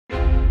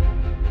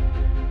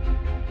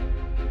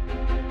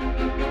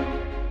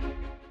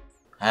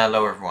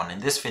Hello everyone, in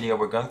this video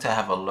we're going to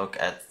have a look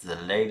at the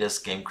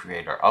latest Game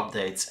Creator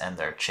updates and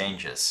their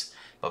changes.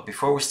 But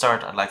before we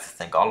start, I'd like to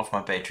thank all of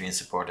my Patreon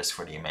supporters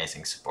for the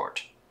amazing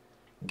support.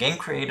 Game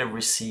Creator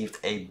received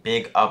a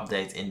big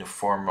update in the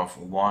form of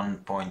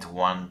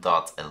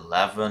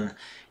 1.1.11,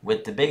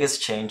 with the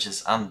biggest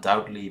changes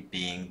undoubtedly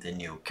being the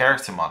new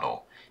character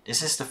model.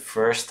 This is the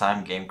first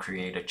time Game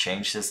Creator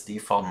changed its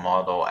default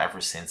model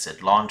ever since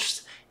it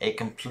launched, a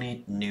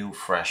complete new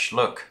fresh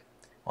look.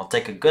 Well,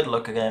 take a good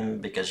look at him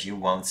because you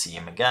won't see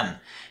him again,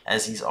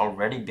 as he's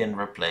already been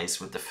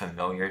replaced with the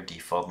familiar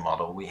default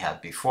model we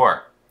had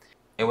before.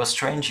 It was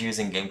strange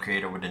using Game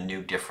Creator with a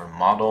new different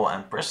model,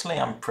 and personally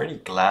I'm pretty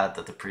glad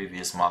that the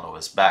previous model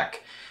is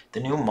back.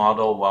 The new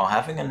model, while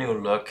having a new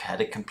look,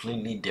 had a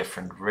completely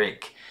different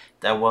rig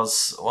that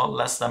was, well,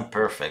 less than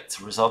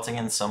perfect, resulting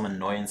in some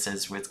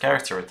annoyances with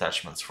character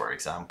attachments, for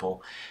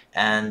example,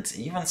 and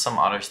even some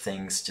other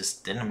things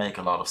just didn't make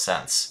a lot of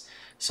sense.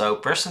 So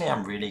personally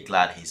I'm really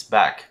glad he's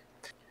back.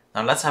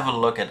 Now let's have a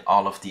look at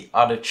all of the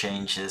other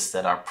changes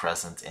that are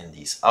present in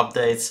these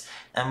updates,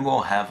 and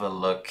we'll have a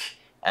look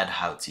at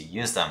how to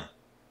use them.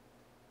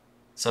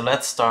 So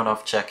let's start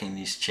off checking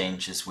these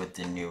changes with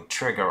the new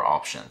trigger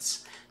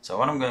options. So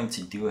what I'm going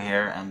to do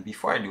here, and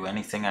before I do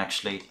anything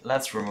actually,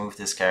 let's remove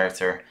this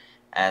character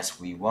as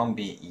we won't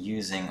be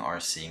using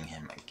or seeing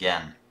him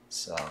again.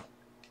 So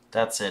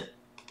that's it.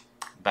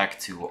 Back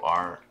to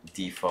our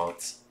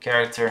default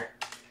character.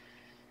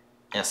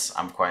 Yes,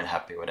 I'm quite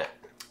happy with it.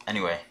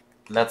 Anyway,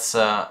 let's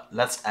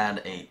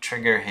add a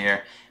trigger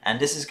here, and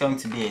this is going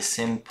to be a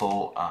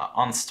simple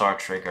on-start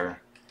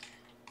trigger,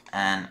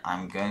 and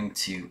I'm going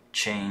to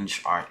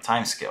change our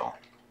time scale.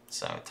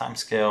 So time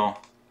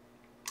scale,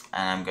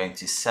 and I'm going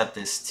to set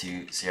this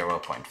to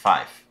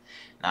 0.5.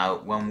 Now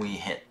when we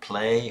hit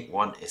play,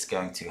 what is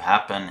going to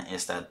happen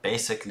is that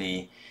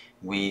basically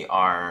we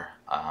are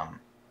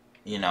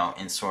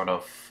in sort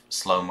of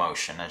slow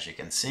motion, as you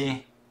can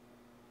see.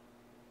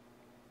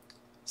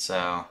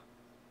 So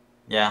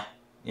yeah,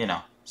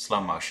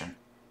 slow motion.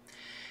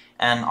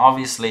 And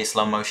obviously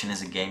slow motion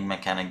is a game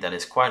mechanic that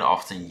is quite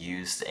often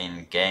used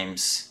in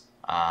games,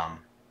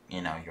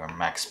 your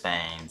Max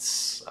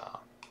Paynes,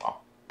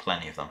 well,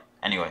 plenty of them.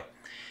 Anyway,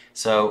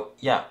 so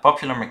yeah,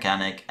 popular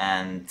mechanic,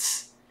 and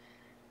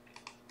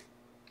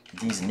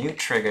these new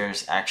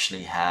triggers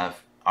actually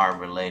are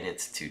related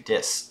to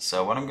this.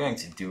 So what I'm going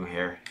to do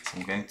here is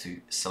I'm going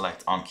to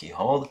select on key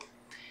hold,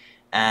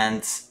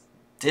 and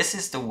this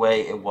is the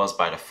way it was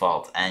by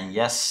default. And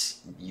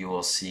yes, you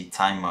will see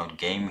time mode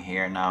game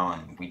here now,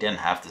 and we didn't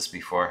have this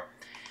before,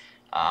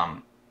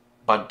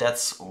 but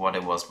that's what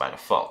it was by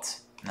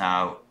default.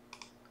 Now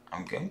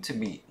I'm going to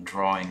be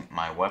drawing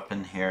my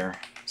weapon here,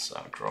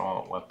 so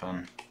draw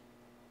weapon,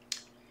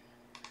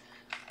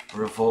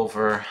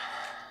 revolver,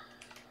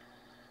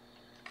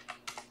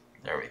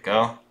 there we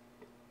go.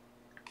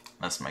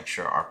 Let's make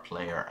sure our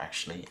player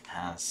actually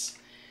has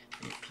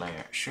the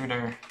player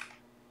shooter.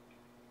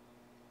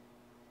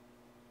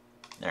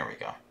 There we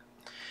go.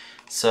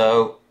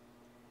 So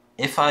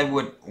if I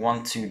would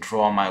want to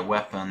draw my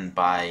weapon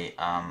by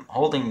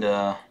holding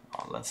the,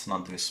 let's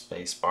not do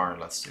space bar,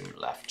 let's do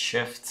left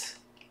shift.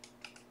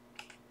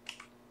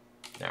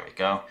 There we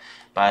go.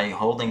 By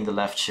holding the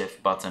left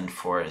shift button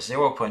for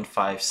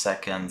 0.5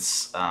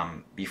 seconds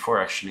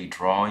before actually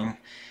drawing,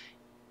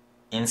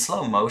 in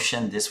slow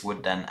motion this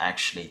would then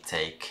actually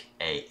take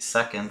a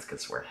second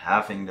because we're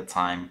having the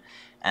time,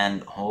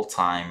 and hold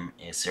time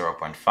is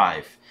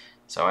 0.5.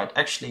 So I'd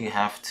actually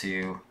have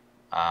to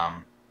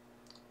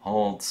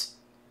hold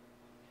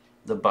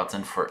the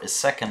button for a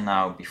second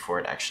now before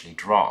it actually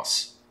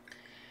draws.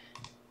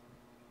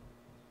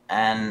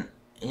 And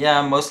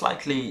yeah, most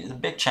likely the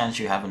big chance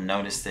you haven't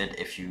noticed it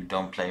if you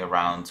don't play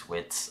around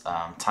with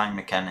time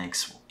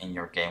mechanics in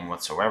your game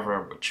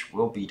whatsoever, which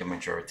will be the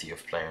majority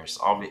of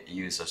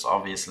users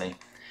obviously.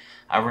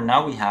 However,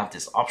 now we have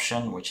this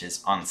option which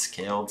is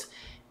unscaled,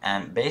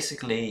 and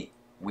basically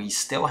we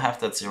still have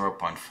that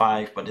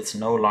 0.5, but it's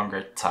no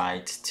longer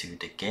tied to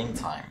the game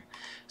time.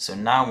 So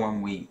now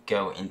when we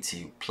go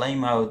into play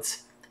mode,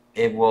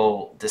 it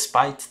will,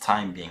 despite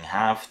time being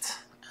halved,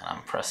 and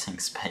I'm pressing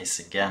space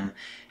again,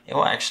 it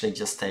will actually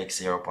just take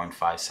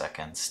 0.5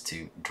 seconds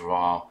to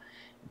draw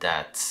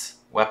that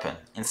weapon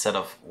instead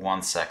of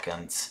 1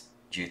 second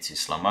due to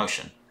slow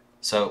motion.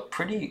 So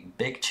pretty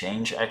big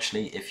change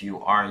actually if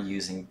you are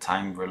using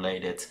time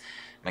related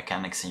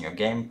mechanics in your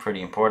game,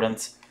 pretty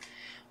important.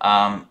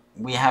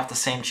 We have the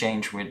same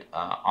change with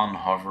on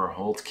hover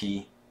hold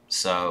key,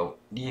 so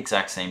the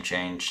exact same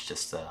change,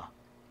 just a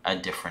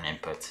different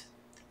input.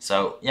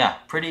 So yeah,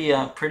 pretty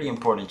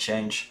important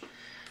change,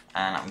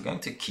 and I'm going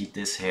to keep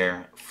this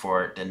here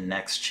for the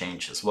next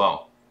change as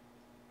well.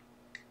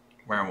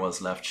 Where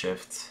was left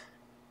shift?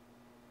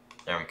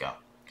 There we go.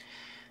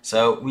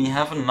 So we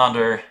have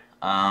another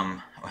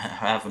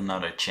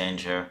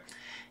change here.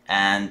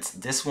 And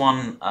this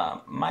one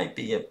might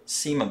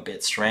seem a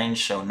bit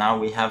strange. So now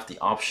we have the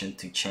option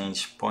to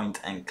change point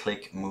and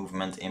click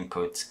movement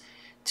input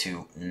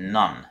to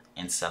none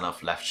instead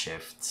of left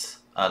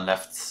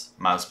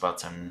mouse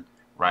button,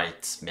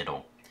 right,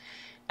 middle.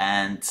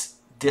 And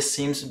this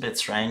seems a bit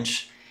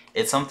strange.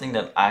 It's something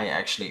that I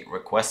actually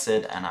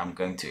requested, and I'm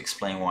going to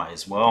explain why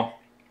as well.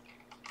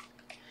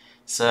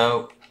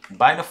 So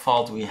by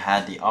default we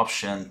had the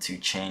option to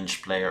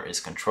change player is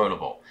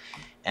controllable,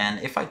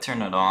 and if I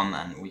turn it on,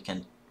 and we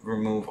can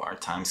remove our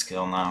time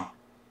scale now,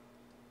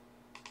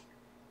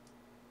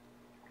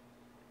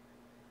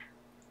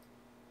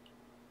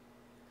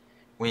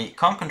 we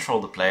can't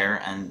control the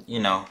player, and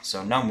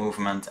so no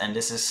movement. And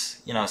this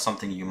is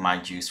something you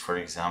might use, for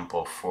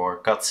example,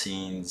 for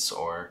cutscenes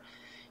or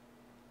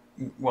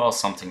well,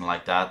 something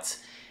like that.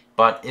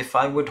 But if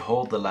I would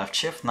hold the left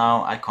shift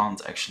now, I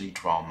can't actually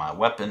draw my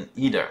weapon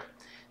either.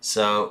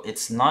 So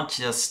it's not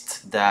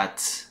just that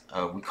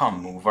we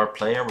can't move our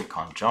player, we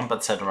can't jump,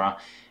 etc.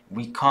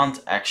 We can't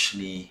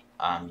actually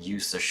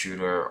use the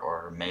shooter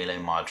or melee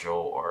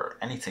module or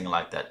anything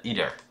like that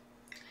either.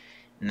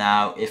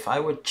 Now, if I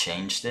would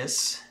change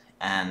this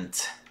and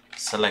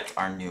select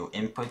our new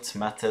input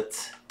method,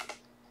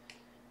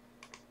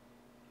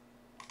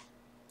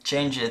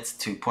 change it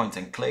to point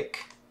and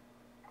click,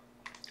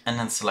 and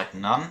then select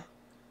none,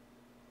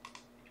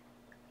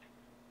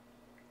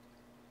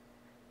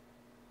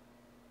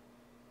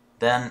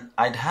 then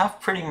I'd have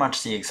pretty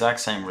much the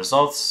exact same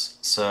results.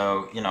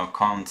 So,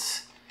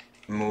 can't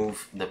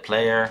move the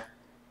player,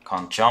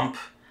 can't jump.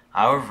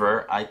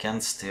 However, I can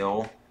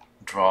still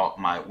draw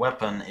my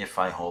weapon if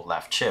I hold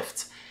left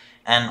shift.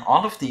 And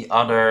all of the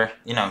other,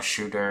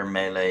 shooter,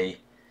 melee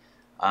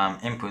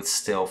inputs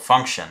still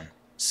function.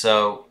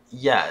 So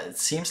yeah, it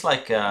seems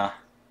like a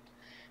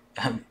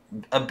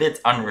bit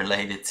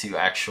unrelated to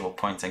actual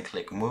point and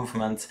click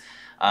movement.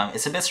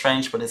 It's a bit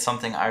strange, but it's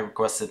something I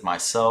requested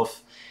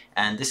myself.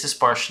 And this is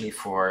partially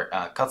for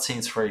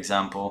cutscenes, for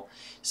example.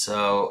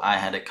 So I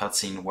had a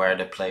cutscene where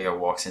the player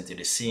walks into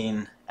the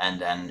scene and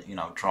then,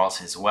 draws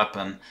his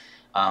weapon.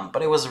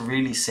 But it was a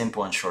really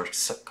simple and short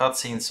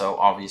cutscene, so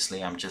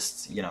obviously I'm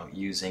just,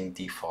 using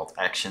default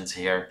actions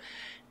here.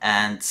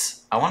 And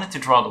I wanted to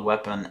draw the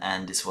weapon,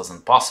 and this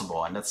wasn't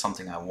possible, and that's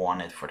something I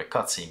wanted for the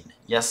cutscene.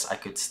 Yes, I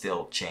could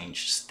still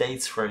change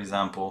states, for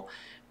example,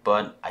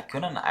 but I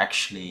couldn't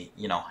actually,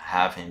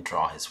 have him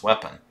draw his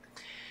weapon.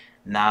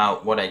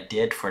 Now, what I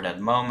did for that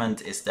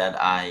moment is that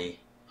I,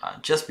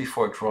 just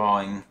before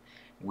drawing,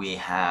 we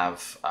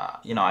have,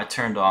 I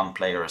turned on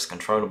player is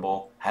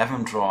controllable, have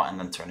him draw, and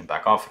then turn it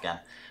back off again.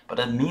 But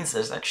that means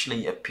there's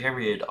actually a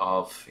period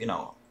of,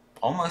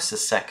 almost a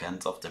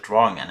second of the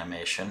drawing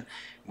animation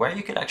where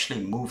you could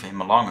actually move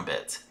him along a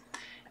bit.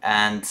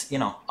 And,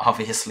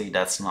 obviously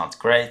that's not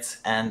great.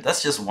 And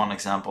that's just one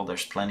example.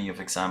 There's plenty of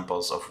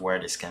examples of where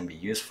this can be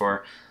used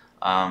for.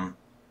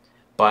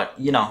 But,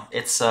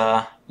 it's,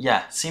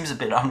 yeah, seems a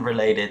bit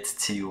unrelated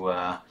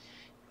to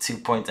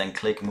point and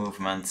click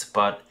movement.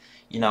 But,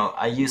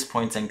 I use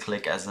point and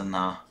click as an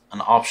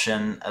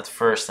option at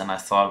first, and I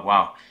thought,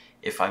 wow,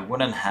 if I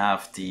wouldn't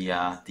have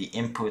the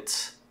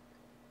input,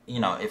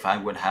 if I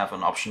would have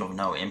an option of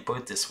no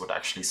input, this would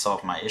actually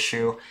solve my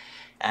issue,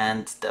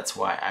 and that's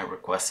why I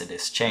requested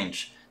this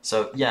change.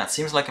 So yeah, it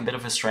seems like a bit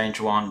of a strange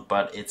one,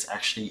 but it's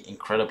actually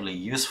incredibly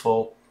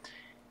useful.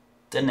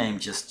 The name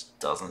just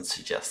doesn't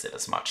suggest it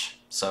as much.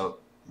 So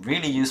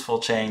really useful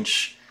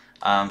change,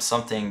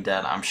 something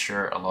that I'm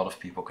sure a lot of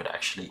people could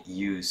actually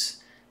use.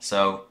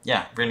 So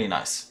yeah, really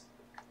nice.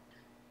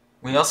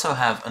 We also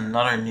have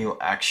another new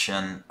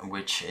action,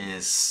 which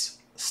is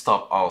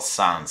stop all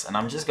sounds, and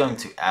I'm just going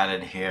to add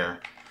it here.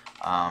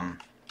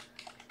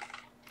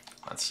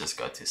 Let's just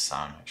go to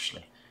sound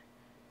actually.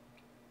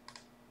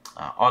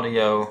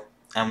 Audio,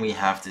 and we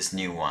have this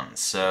new one.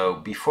 So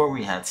before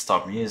we had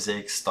stop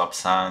music, stop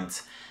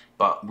sound,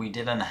 but we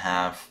didn't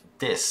have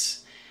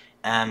this.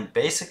 And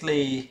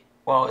basically,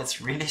 well, it's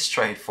really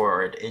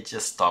straightforward. It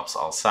just stops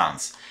all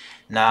sounds.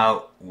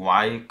 Now,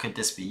 why could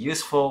this be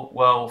useful?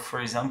 Well, for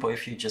example,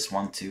 if you just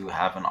want to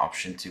have an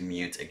option to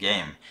mute a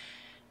game,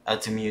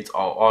 to mute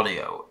all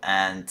audio,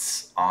 and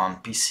on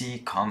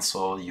PC,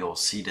 console, you'll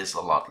see this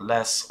a lot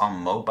less. On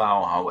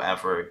mobile,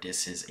 however,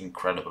 this is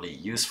incredibly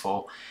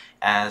useful,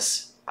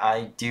 as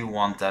I do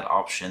want that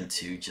option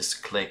to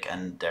just click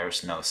and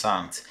there's no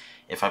sound.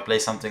 If I play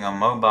something on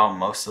mobile,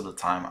 most of the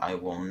time I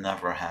will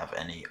never have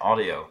any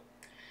audio.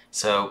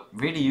 So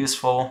really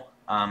useful.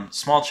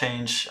 Small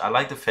change. I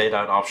like the fade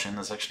out option.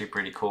 That's actually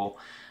pretty cool.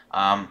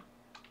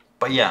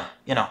 But yeah,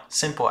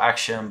 simple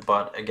action,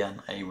 but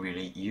again, a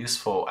really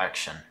useful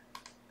action.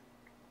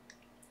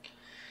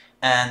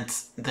 And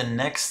the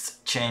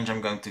next change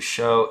I'm going to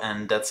show,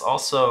 and that's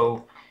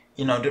also,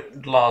 the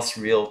last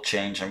real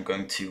change I'm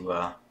going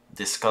to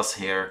discuss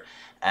here,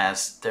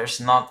 as there's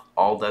not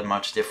all that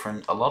much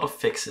different. A lot of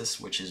fixes,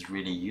 which is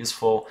really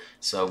useful.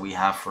 So we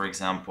have, for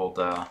example,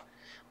 the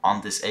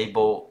on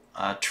disable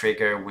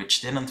trigger,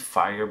 which didn't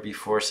fire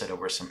before, so there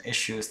were some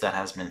issues that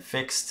has been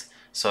fixed.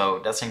 So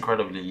that's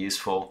incredibly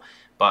useful,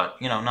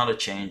 but not a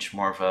change,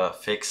 more of a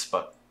fix,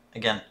 but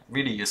again,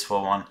 really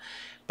useful one.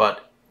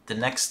 But the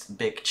next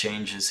big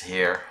changes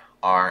here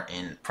are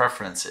in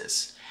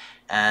preferences,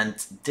 and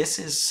this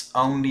is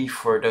only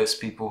for those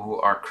people who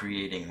are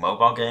creating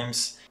mobile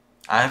games.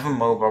 I have a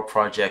mobile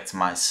project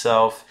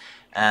myself,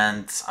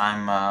 and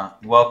I'm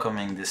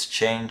welcoming this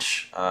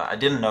change. I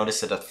didn't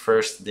notice it at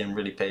first, didn't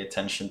really pay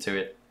attention to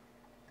it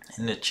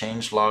in the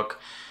change log,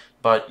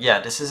 but yeah,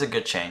 this is a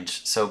good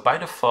change. So by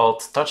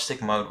default, touch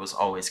stick mode was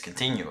always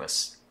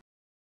continuous.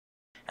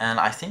 And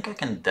I think I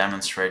can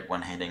demonstrate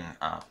when hitting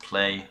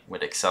play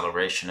with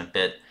acceleration a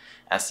bit,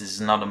 as this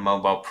is not a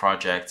mobile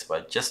project,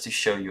 but just to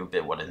show you a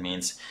bit what it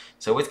means.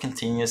 So with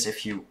continuous,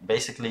 if you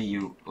basically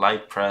you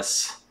light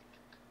press,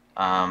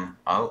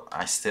 oh,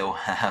 I still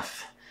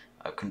have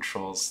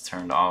controls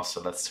turned off,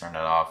 so let's turn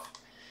it off.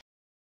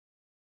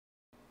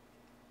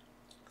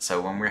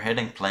 So when we're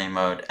hitting play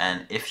mode,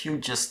 and if you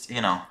just,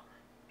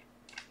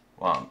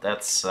 well,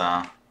 that's,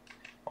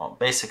 well,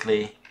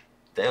 basically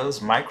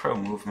those micro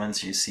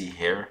movements you see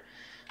here.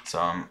 So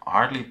I'm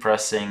hardly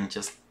pressing,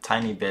 just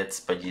tiny bits,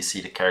 but you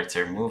see the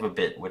character move a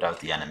bit without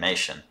the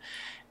animation.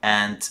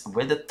 And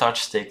with the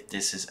touch stick,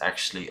 this is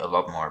actually a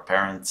lot more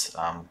apparent.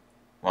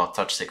 Well,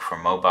 touch stick for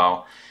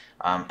mobile,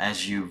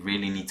 as you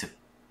really need to,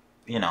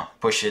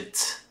 push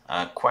it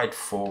quite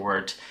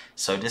forward.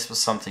 So this was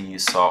something you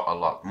saw a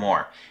lot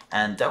more.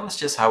 And that was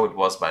just how it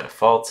was by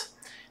default.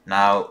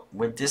 Now,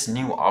 with this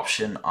new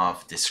option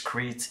of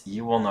discrete,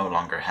 you will no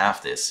longer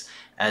have this,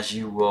 as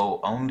you will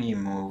only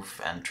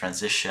move and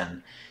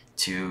transition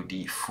to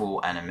the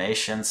full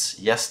animations.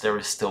 Yes, there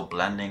is still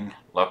blending,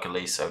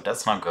 luckily, so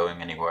that's not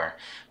going anywhere.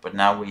 But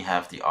now we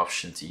have the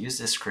option to use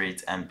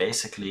discrete, and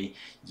basically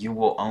you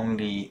will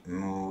only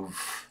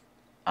move,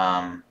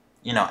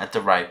 at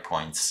the right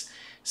points.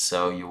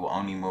 So you will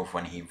only move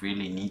when he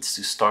really needs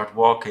to start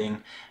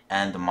walking,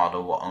 and the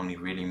model will only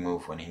really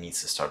move when he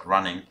needs to start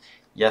running.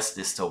 Yes,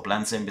 this still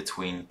blends in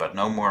between, but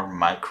no more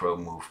micro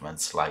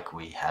movements like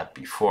we had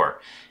before.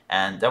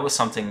 And that was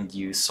something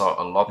you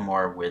saw a lot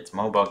more with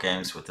mobile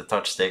games with the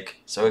touch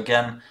stick. So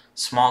again,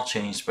 small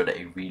change, but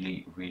a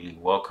really, really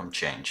welcome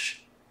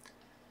change.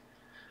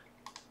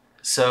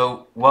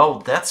 So, well,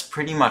 that's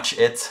pretty much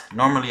it.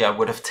 Normally I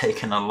would have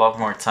taken a lot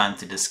more time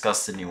to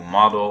discuss the new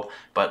model,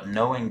 but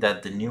knowing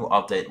that the new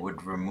update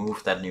would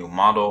remove that new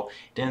model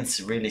didn't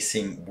really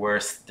seem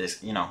worth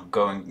this,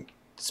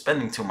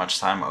 spending too much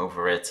time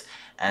over it,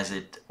 as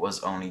it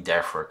was only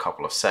there for a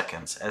couple of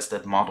seconds, as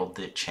that model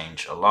did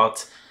change a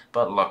lot,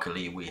 but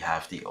luckily we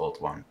have the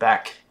old one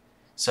back.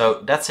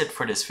 So that's it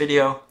for this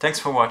video. Thanks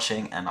for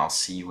watching, and I'll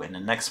see you in the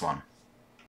next one.